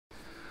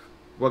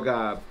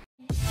Wagab.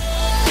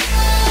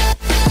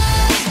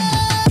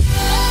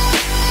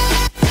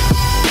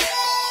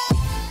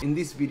 In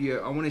this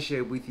video, I want to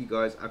share with you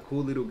guys a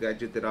cool little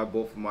gadget that I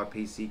bought for my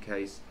PC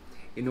case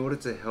in order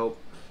to help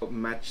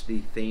match the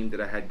theme that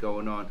I had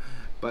going on,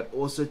 but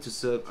also to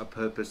serve a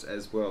purpose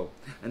as well,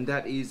 and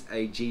that is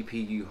a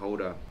GPU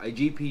holder. A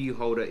GPU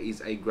holder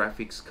is a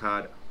graphics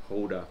card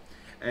holder,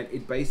 and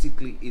it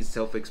basically is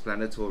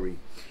self-explanatory.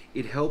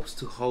 It helps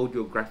to hold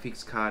your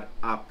graphics card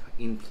up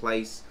in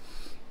place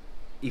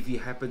if you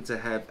happen to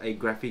have a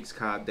graphics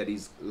card that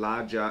is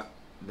larger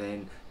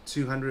than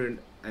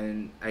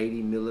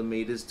 280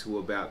 millimeters to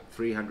about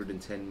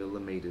 310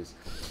 millimeters.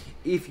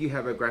 If you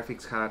have a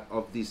graphics card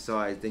of this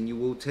size, then you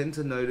will tend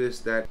to notice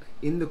that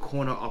in the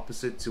corner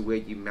opposite to where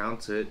you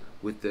mount it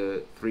with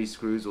the 3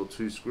 screws or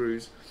 2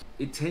 screws,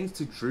 it tends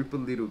to droop a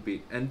little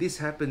bit, and this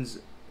happens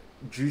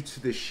due to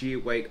the sheer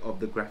weight of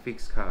the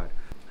graphics card.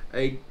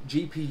 A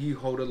GPU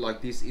holder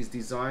like this is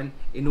designed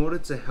in order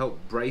to help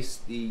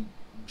brace the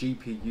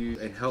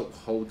GPU and help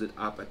hold it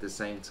up at the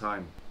same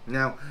time.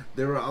 Now,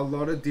 there are a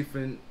lot of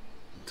different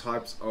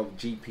types of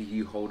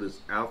GPU holders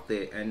out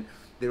there, and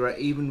there are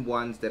even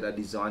ones that are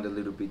designed a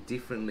little bit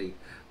differently,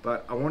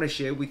 but I want to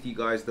share with you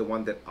guys the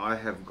one that I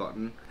have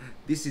gotten.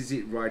 This is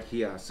it right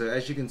here. So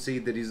as you can see,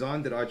 the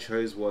design that I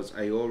chose was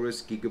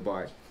Aorus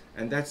Gigabyte,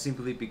 and that's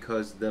simply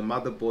because the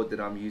motherboard that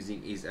I'm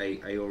using is a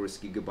Aorus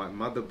Gigabyte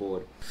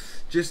motherboard.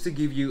 Just to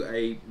give you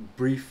a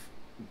brief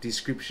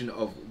description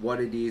of what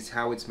it is,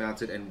 how it's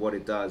mounted, and what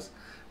it does.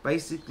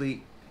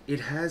 Basically, it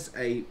has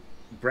a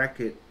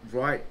bracket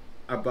right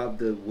above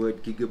the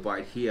word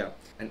gigabyte here,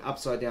 an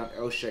upside down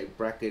L-shaped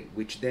bracket,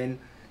 which then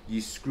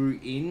you screw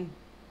in,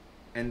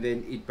 and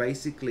then it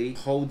basically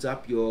holds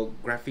up your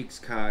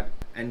graphics card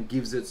and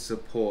gives it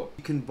support.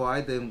 You can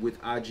buy them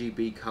with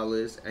RGB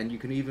colors, and you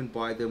can even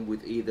buy them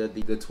with either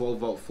the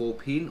 12v4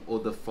 pin or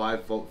the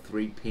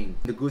 5v3 pin.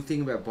 The good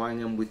thing about buying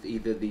them with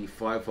either the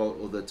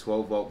 5V or the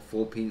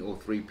 12v4 pin or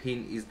 3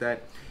 pin is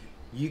that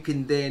you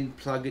can then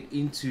plug it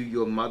into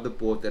your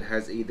motherboard that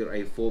has either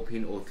a 4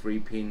 pin or 3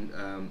 pin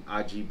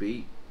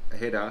RGB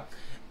header,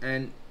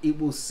 and it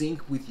will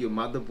sync with your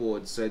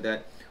motherboard so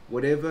that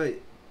whatever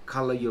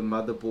color your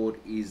motherboard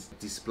is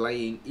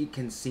displaying, it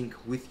can sync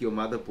with your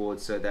motherboard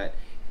so that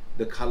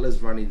the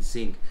colors run in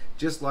sync,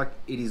 just like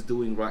it is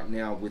doing right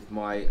now with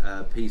my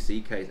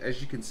PC case. As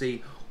you can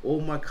see,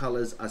 all my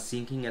colors are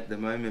syncing at the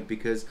moment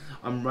because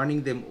I'm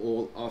running them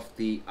all off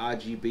the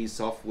RGB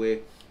software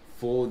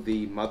for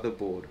the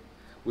motherboard,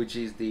 which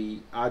is the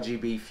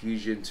RGB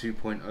Fusion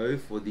 2.0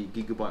 for the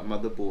Gigabyte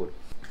motherboard.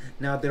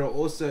 Now, there are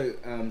also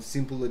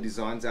simpler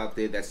designs out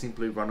there that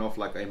simply run off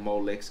like a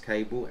Molex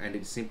cable, and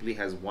it simply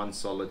has one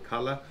solid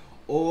color,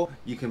 or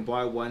you can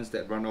buy ones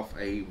that run off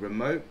a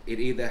remote. It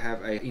either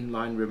have an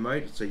inline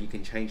remote so you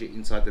can change it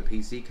inside the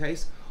PC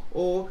case,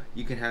 or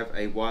you can have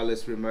a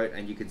wireless remote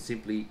and you can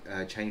simply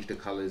change the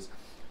colors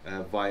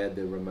via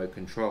the remote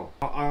control.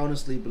 I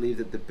honestly believe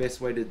that the best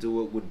way to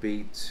do it would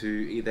be to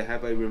either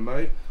have a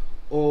remote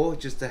or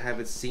just to have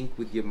it sync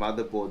with your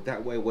motherboard.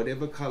 That way,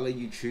 whatever color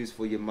you choose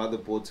for your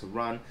motherboard to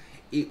run,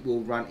 it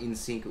will run in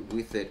sync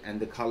with it, and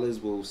the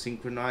colors will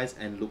synchronize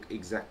and look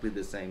exactly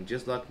the same,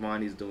 just like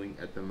mine is doing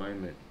at the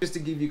moment. Just to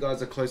give you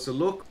guys a closer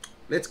look,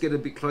 let's get a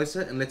bit closer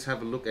and let's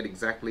have a look at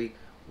exactly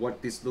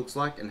what this looks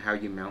like and how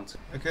you mount it.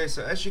 Okay,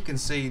 so as you can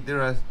see,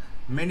 there are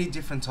many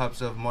different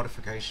types of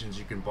modifications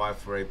you can buy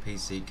for a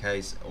PC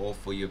case or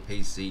for your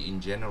PC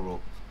in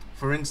general.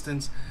 For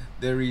instance,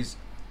 there is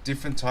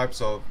different types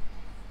of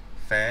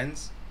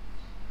fans,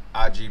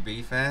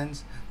 RGB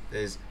fans,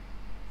 there's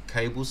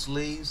cable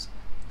sleeves,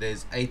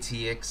 there's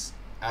ATX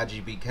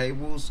RGB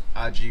cables,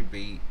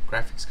 RGB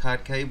graphics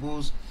card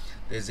cables,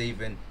 there's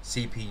even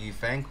CPU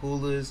fan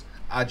coolers,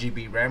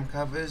 RGB RAM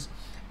covers,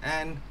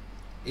 and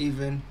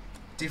even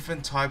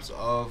different types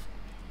of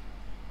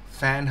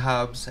fan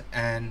hubs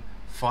and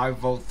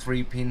 5V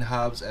 3 pin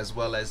hubs, as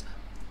well as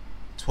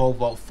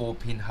 12V 4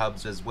 pin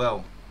hubs as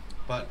well.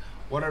 But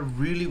what I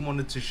really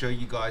wanted to show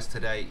you guys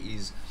today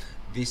is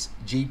this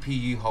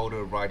GPU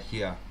holder right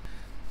here.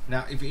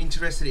 Now, if you're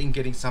interested in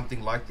getting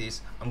something like this,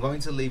 I'm going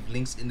to leave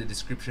links in the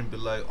description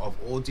below of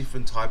all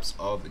different types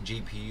of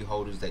GPU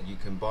holders that you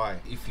can buy.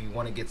 If you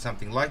want to get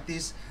something like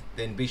this,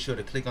 then be sure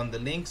to click on the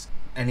links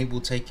and it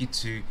will take you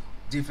to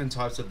different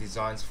types of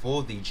designs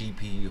for the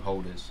GPU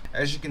holders.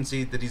 As you can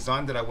see, the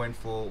design that I went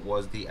for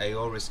was the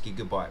Aorus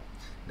Gigabyte.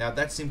 Now,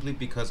 that's simply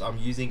because I'm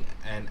using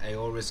an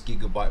Aorus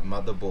Gigabyte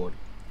motherboard.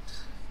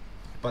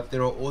 But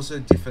there are also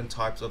different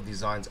types of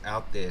designs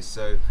out there,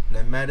 so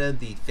no matter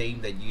the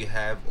theme that you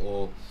have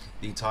or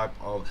the type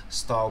of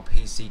style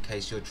PC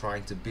case you're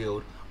trying to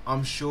build,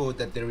 I'm sure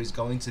that there is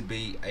going to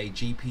be a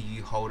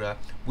GPU holder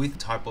with the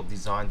type of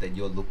design that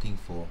you're looking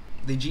for.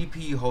 The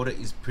GPU holder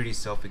is pretty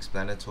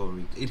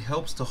self-explanatory. It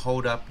helps to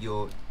hold up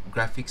your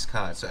graphics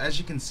card. So as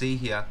you can see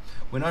here,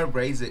 when I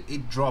raise it,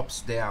 it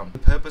drops down. The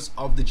purpose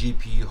of the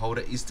GPU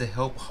holder is to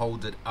help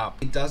hold it up.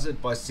 It does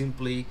it by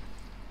simply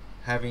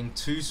having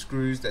 2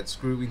 screws that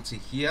screw into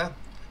here,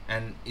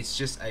 and it's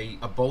just a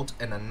bolt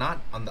and a nut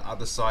on the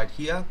other side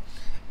here,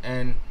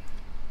 and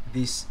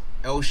this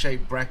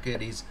L-shaped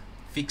bracket is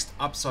fixed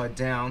upside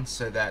down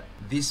so that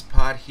this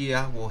part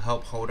here will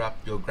help hold up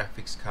your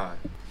graphics card,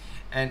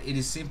 and it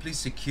is simply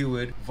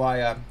secured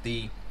via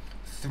the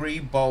 3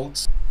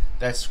 bolts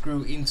that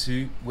screw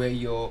into where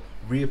your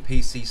rear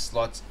PC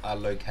slots are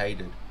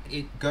located.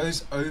 It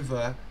goes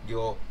over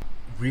your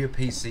rear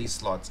PC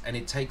slots and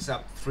it takes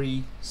up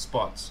 3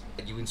 spots.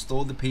 You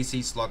install the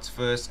PC slots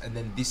first, and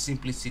then this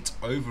simply sits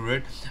over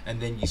it,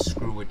 and then you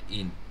screw it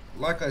in.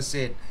 Like I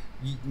said,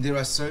 there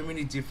are so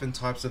many different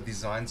types of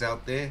designs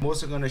out there. I'm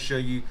also going to show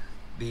you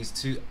these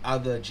 2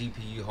 other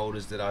GPU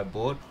holders that I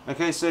bought.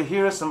 Okay, so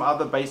here are some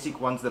other basic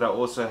ones that I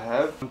also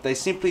have. They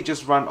simply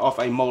just run off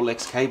a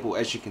Molex cable,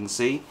 as you can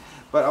see.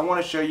 But I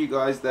want to show you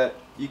guys that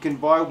you can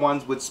buy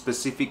ones with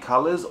specific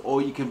colors,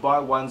 or you can buy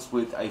ones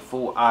with a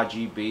full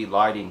RGB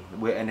lighting,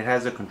 and it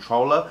has a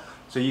controller,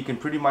 so you can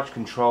pretty much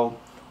control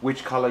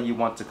which color you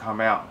want to come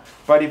out.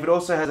 But if it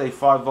also has a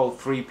 5v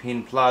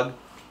 3-pin plug,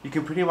 you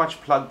can pretty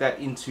much plug that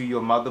into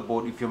your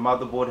motherboard. If your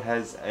motherboard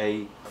has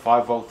a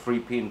 5v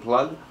 3-pin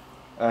plug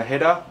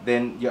header,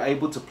 then you're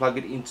able to plug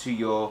it into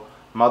your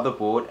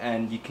motherboard,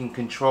 and you can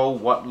control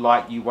what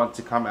light you want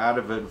to come out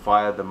of it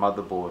via the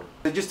motherboard.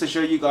 So just to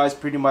show you guys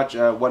pretty much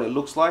what it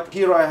looks like,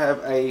 here I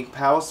have a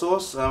power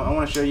source. I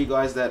want to show you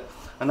guys that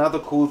another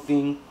cool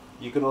thing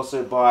you can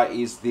also buy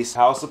is this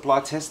power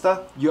supply tester.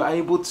 You're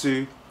able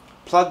to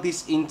plug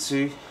this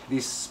into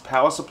this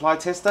power supply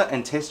tester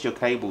and test your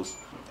cables.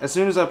 As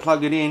soon as I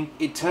plug it in,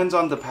 it turns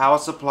on the power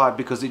supply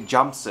because it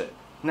jumps it.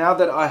 Now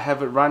that I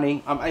have it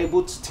running, I'm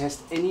able to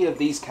test any of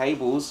these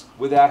cables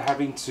without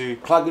having to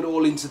plug it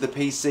all into the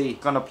PC.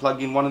 I'm gonna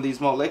plug in one of these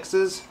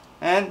Molexes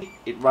and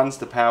it runs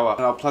the power.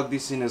 And I'll plug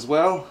this in as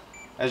well.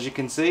 As you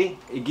can see,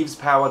 it gives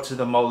power to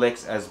the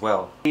Molex as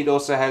well. It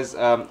also has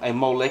a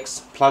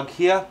Molex plug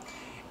here.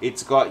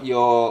 It's got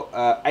your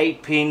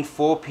 8-pin,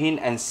 4-pin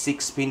and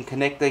 6-pin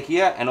connector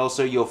here, and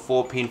also your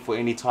 4-pin for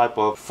any type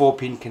of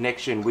 4-pin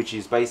connection, which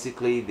is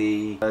basically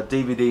the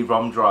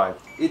DVD-ROM drive.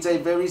 It's a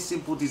very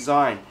simple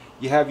design.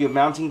 You have your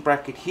mounting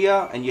bracket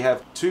here, and you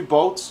have 2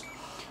 bolts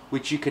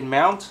which you can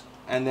mount,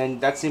 and then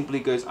that simply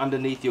goes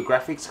underneath your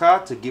graphics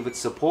card to give it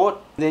support.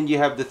 And then you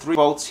have the 3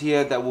 bolts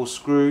here that will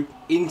screw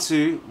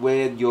into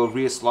where your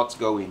rear slots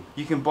go in.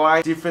 You can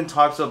buy different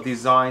types of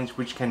designs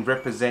which can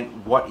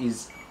represent what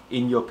is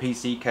in your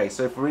PC case.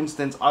 So for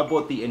instance, I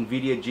bought the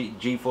NVIDIA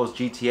GeForce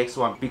GTX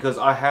one because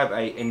I have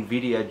a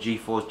NVIDIA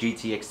GeForce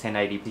GTX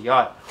 1080 Ti,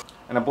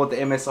 and I bought the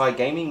MSI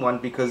gaming one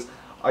because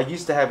I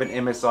used to have an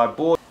MSI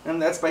board. And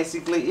that's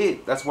basically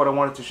it. That's what I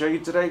wanted to show you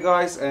today,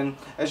 guys. And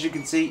as you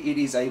can see, it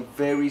is a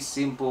very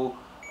simple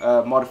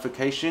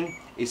modification.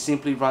 It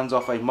simply runs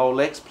off a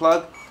Molex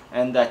plug,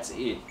 and that's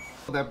it.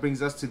 That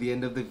brings us to the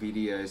end of the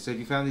video. So if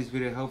you found this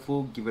video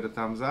helpful, give it a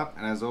thumbs up,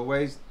 and as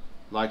always,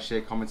 like,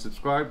 share, comment,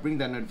 subscribe, ring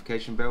that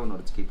notification bell in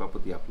order to keep up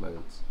with the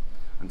uploads.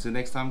 Until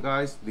next time,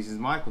 guys, this is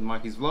Mike with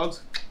Mikey's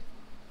Vlogs,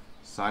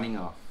 signing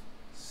off.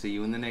 See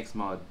you in the next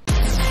mod.